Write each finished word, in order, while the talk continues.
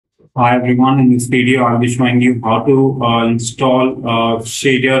Hi everyone, in this video I'll be showing you how to install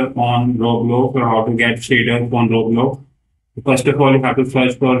shader on Roblox or how to get shaders on Roblox. First of all, you have to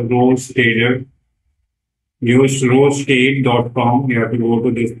search for Rose Shader. Use roseshade.com. You have to go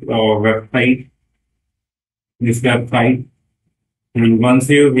to this website, and once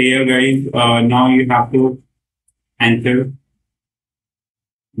you're here, guys, now you have to enter.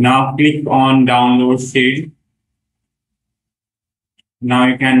 Now click on download shade. Now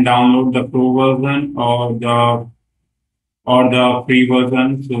you can download the pro version or the free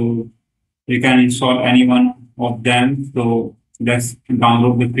version. So you can install any one of them. So let's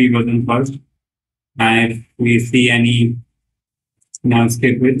download the free version first. And if we see any now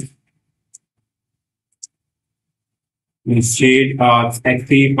skip it. Shade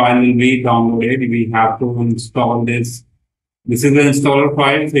exe file will be downloaded. We have to install this. This is the installer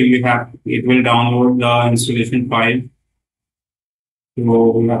file, so it will download the installation file.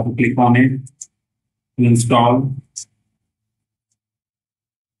 So we have to click on it, install.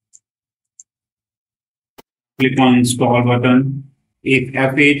 Click on install button. If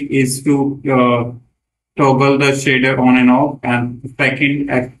F8 is to toggle the shader on and off, and second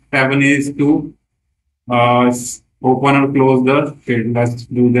F7 is to open or close the shade. Let's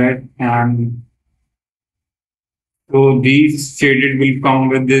do that. And so these shaded will come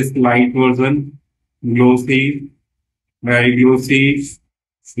with this light version, glossy, very glossy,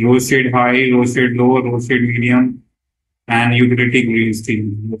 rose shade high, rose shade low, rose shade medium, and utility green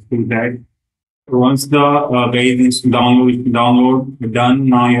screen. Let's do that. So once the guys is download done,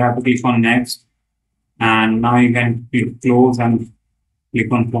 now you have to click on next, and now you can click close and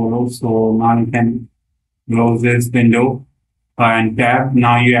click on follow. So now you can close this window and tab.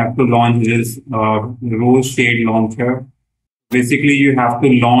 Now you have to launch this rose shade launcher. Basically, you have to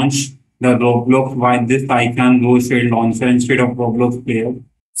launch the Roblox by this icon, rose shade launcher, instead of Roblox player.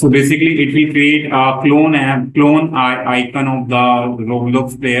 So basically, it will create a clone icon of the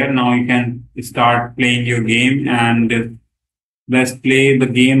Roblox player. Now you can start playing your game, and let's play the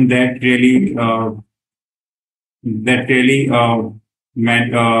game that really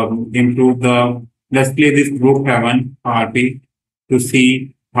meant improve the. Let's play this group heaven RP to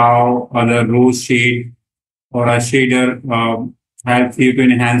see how other rose shade or a shader helps you to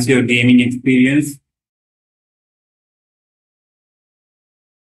enhance your gaming experience.